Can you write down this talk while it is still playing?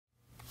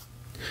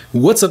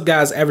What's up,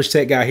 guys? Average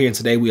Tech Guy here, and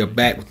today we are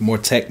back with more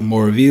tech,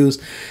 more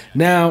reviews.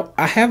 Now,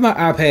 I have my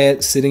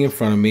iPad sitting in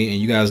front of me, and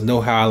you guys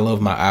know how I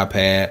love my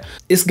iPad.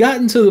 It's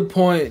gotten to the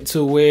point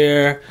to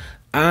where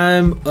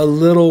I'm a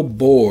little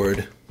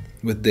bored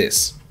with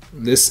this.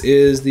 This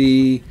is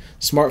the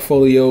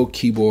Smartfolio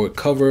keyboard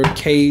cover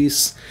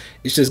case.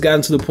 It's just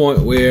gotten to the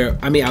point where,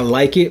 I mean, I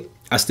like it,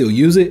 I still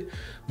use it,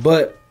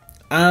 but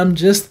I'm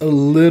just a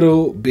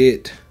little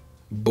bit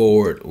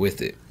bored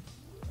with it.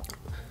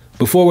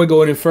 Before we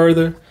go any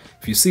further,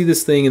 if you see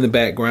this thing in the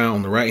background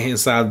on the right hand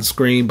side of the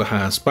screen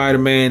behind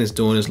Spider-Man, it's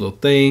doing this little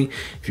thing.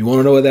 If you want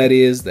to know what that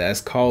is, that's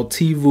called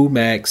TV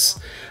Max.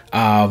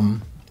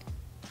 I'm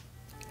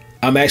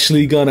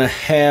actually gonna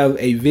have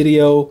a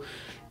video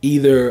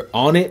either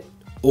on it,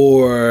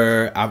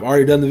 or I've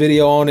already done the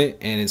video on it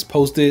and it's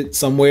posted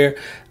somewhere.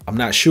 I'm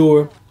not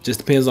sure, just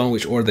depends on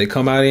which order they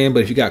come out in.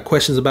 But if you got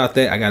questions about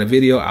that, I got a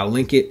video. I'll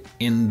link it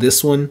in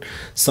this one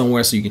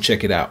somewhere so you can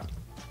check it out,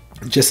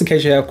 just in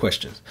case you have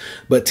questions.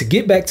 But to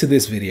get back to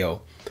this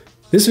video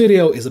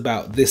is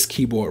about this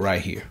keyboard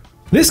right here.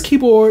 This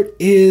keyboard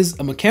is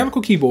a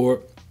mechanical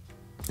keyboard.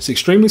 It's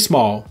extremely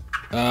small.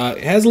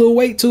 It has a little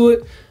weight to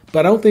it,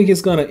 but I don't think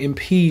it's gonna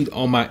impede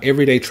on my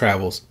everyday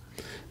travels.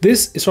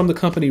 This is from the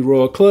company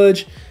Royal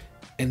Kludge,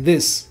 and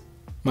this,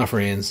 my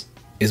friends,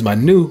 is my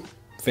new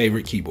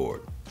favorite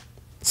keyboard.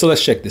 So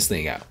let's check this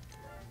thing out.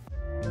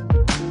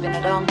 Been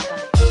a long time.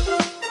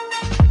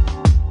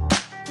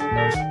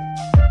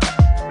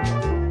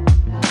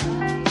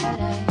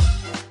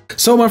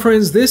 So my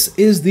friends, this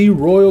is the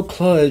Royal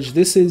Kludge.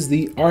 This is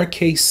the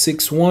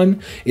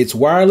RK-61. It's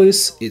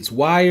wireless, it's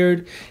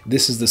wired.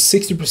 This is the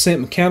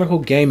 60% mechanical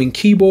gaming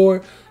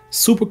keyboard,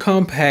 super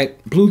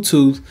compact,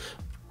 Bluetooth.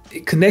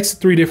 It connects to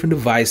 3 different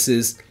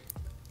devices.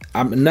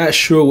 I'm not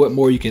sure what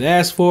more you can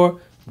ask for,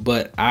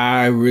 but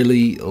I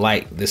really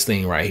like this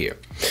thing right here.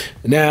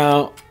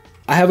 Now,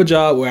 I have a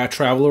job where I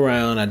travel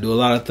around, I do a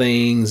lot of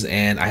things,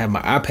 and I have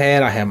my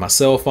iPad, I have my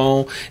cell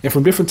phone, and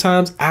from different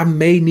times, I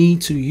may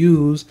need to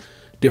use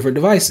different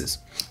devices.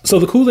 So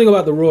the cool thing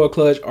about the Royal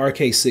Kludge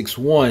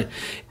RK-61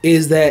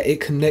 is that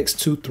it connects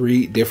to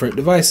 3 different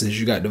devices.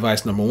 You got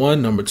device number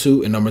 1, number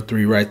 2, and number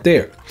 3 right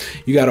there.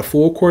 You got a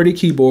full QWERTY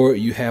keyboard.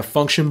 You have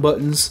function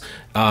buttons.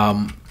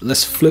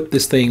 Let's flip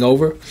this thing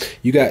over.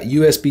 You got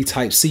USB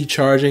Type-C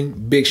charging.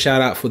 Big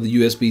shout out for the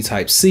USB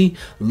Type-C.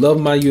 Love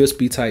my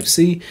USB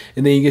Type-C.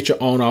 And then you get your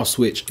on-off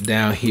switch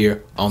down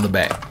here on the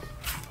back.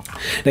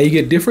 Now you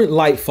get different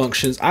light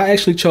functions. I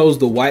actually chose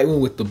the white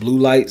one with the blue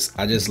lights.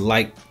 I just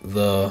like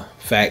the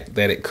fact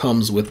that it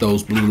comes with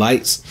those blue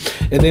lights.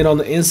 And then on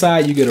the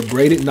inside, you get a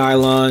braided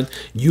nylon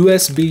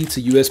USB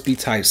to USB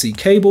Type-C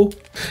cable,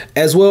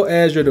 as well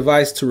as your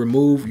device to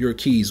remove your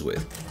keys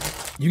with.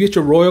 You get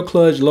your Royal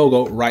Kludge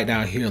logo right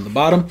down here on the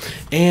bottom.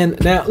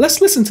 And now let's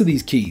listen to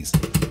these keys.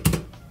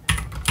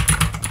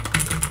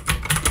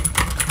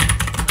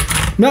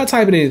 I'm not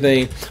typing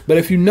anything, but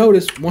if you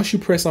notice, once you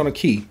press on a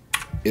key,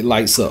 it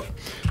lights up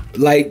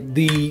like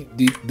the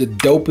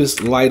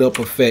dopest light up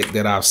effect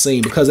that I've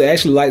seen, because it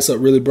actually lights up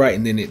really bright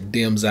and then it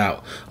dims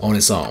out on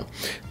its own.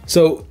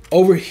 So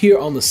over here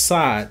on the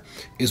side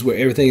is where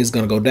everything is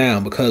going to go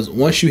down, because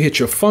once you hit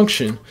your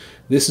function,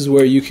 this is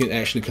where you can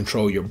actually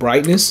control your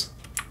brightness,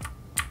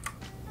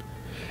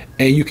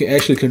 and you can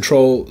actually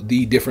control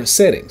the different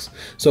settings.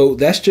 So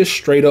that's just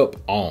straight up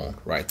on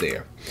right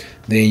there.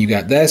 Then you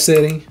got that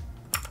setting,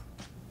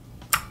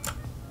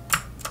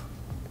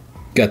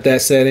 got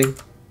that setting,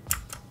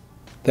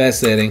 that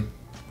setting,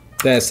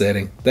 that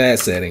setting, that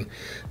setting,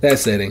 that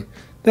setting,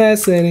 that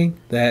setting,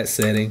 that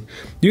setting.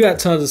 You got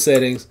tons of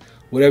settings.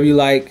 Whatever you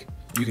like,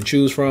 you can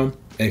choose from.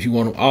 And if you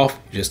want them off,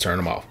 you just turn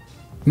them off.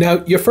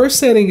 Now, your first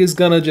setting is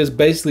gonna just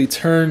basically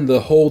turn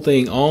the whole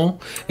thing on,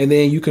 and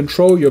then you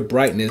control your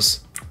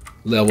brightness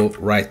level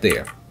right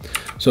there.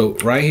 So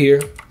right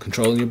here,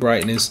 controlling your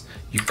brightness,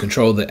 you can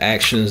control the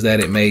actions that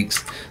it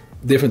makes,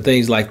 different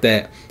things like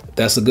that.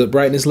 That's a good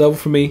brightness level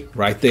for me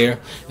right there.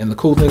 And the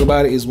cool thing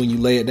about it is when you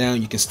lay it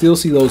down, you can still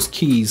see those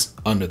keys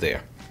under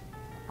there.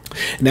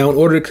 Now, in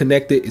order to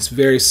connect it, it's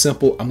very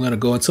simple. I'm going to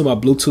go into my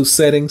Bluetooth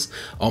settings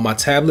on my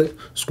tablet,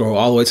 scroll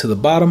all the way to the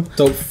bottom.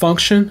 So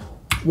function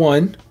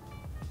 1,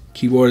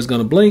 keyboard is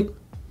going to blink.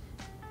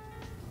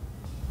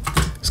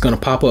 It's going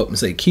to pop up and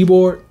say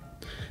keyboard.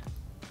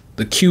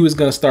 The Q is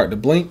going to start to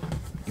blink.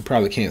 You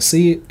probably can't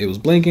see it. It was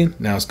blinking.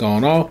 Now it's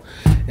gone off.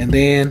 And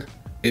then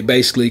it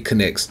basically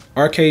connects.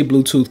 RK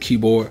Bluetooth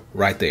keyboard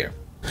right there.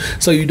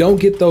 So you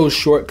don't get those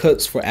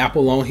shortcuts for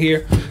Apple on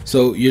here.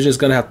 So you're just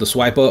gonna have to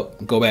swipe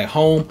up, go back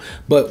home.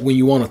 But when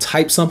you wanna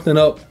type something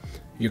up,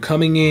 you're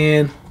coming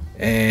in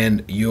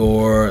and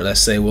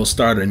let's say we'll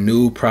start a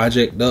new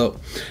project up,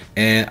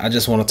 and I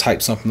just wanna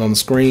type something on the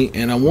screen.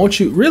 And I want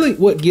you, really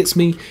what gets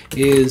me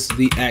is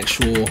the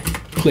actual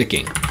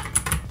clicking.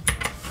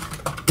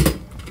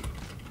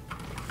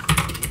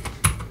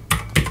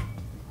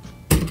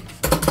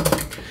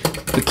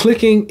 The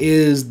clicking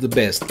is the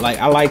best. Like,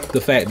 I like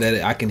the fact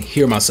that I can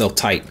hear myself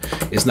type.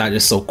 It's not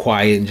just so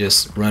quiet and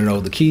just running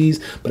over the keys,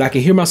 but I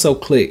can hear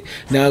myself click.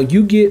 Now,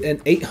 you get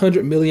an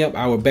 800 milliamp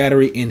hour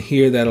battery in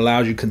here that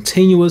allows you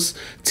continuous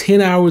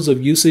 10 hours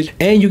of usage,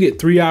 and you get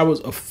 3 hours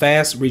of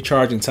fast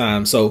recharging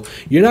time. So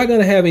you're not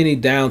gonna have any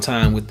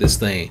downtime with this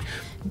thing.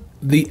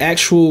 The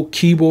actual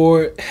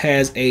keyboard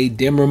has a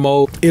dimmer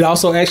mode. It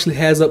also actually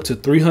has up to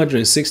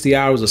 360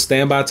 hours of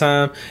standby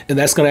time, and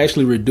that's gonna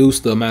actually reduce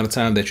the amount of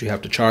time that you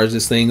have to charge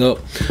this thing up.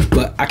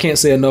 But I can't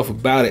say enough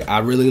about it. I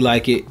really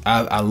like it.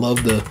 I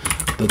love the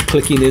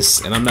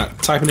clickiness, and I'm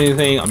not typing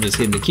anything, I'm just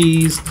hitting the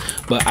keys.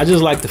 But I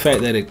just like the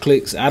fact that it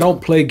clicks. I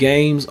don't play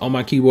games on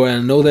my keyboard, and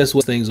I know that's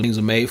what things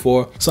are made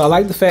for. So I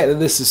like the fact that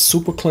this is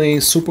super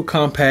clean, super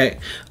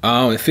compact.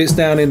 It fits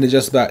down into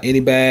just about any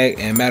bag.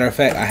 And matter of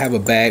fact, I have a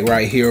bag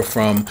right here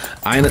from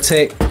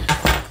Inateck.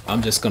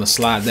 I'm just gonna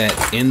slide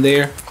that in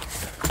there,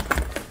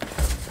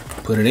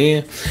 put it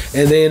in,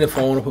 and then if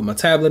I want to put my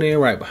tablet in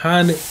right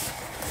behind it,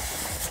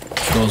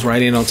 goes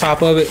right in on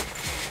top of it,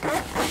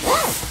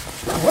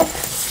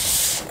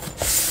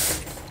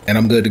 and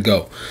I'm good to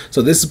go.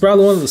 So this is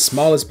probably one of the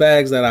smallest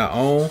bags that I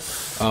own.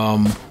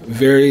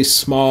 Very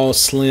small,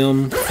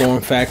 slim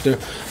form factor,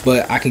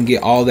 but I can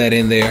get all that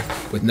in there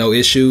with no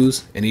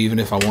issues. And even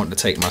if I want to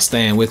take my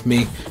stand with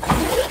me,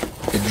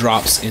 it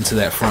drops into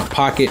that front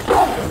pocket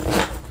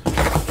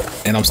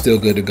and I'm still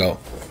good to go.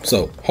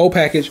 So whole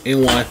package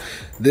in one.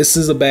 This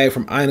is a bag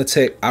from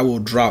Inateck. I will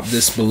drop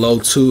this below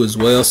too as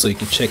well, so you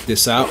can check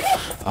this out.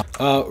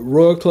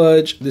 Royal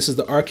Kludge, this is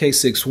the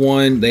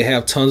RK-61. They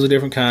have tons of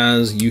different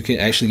kinds. You can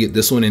actually get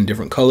this one in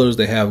different colors.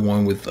 They have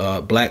one with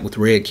black with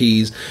red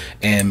keys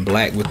and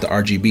black with the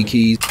RGB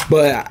keys.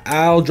 But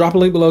I'll drop a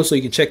link below so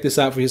you can check this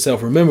out for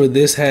yourself. Remember,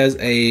 this has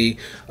a,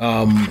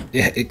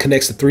 it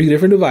connects to 3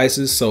 different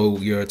devices. So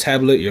your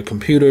tablet, your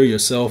computer, your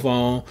cell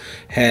phone,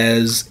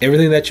 has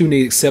everything that you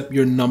need except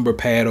your number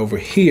pad over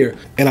here.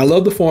 And I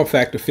love the form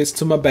factor. Fits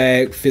to my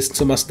bag, fits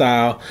to my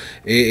style.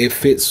 It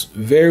fits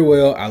very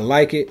well. I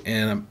like it,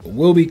 and I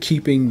will be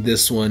keeping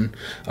this one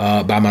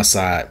by my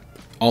side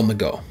on the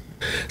go.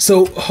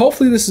 So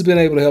hopefully this has been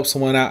able to help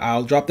someone out.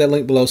 I'll drop that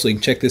link below so you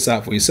can check this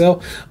out for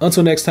yourself.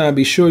 Until next time,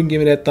 be sure and give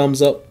me that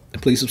thumbs up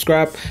and please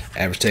subscribe.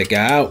 Average Tech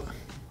Guy out.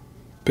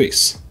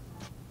 Peace.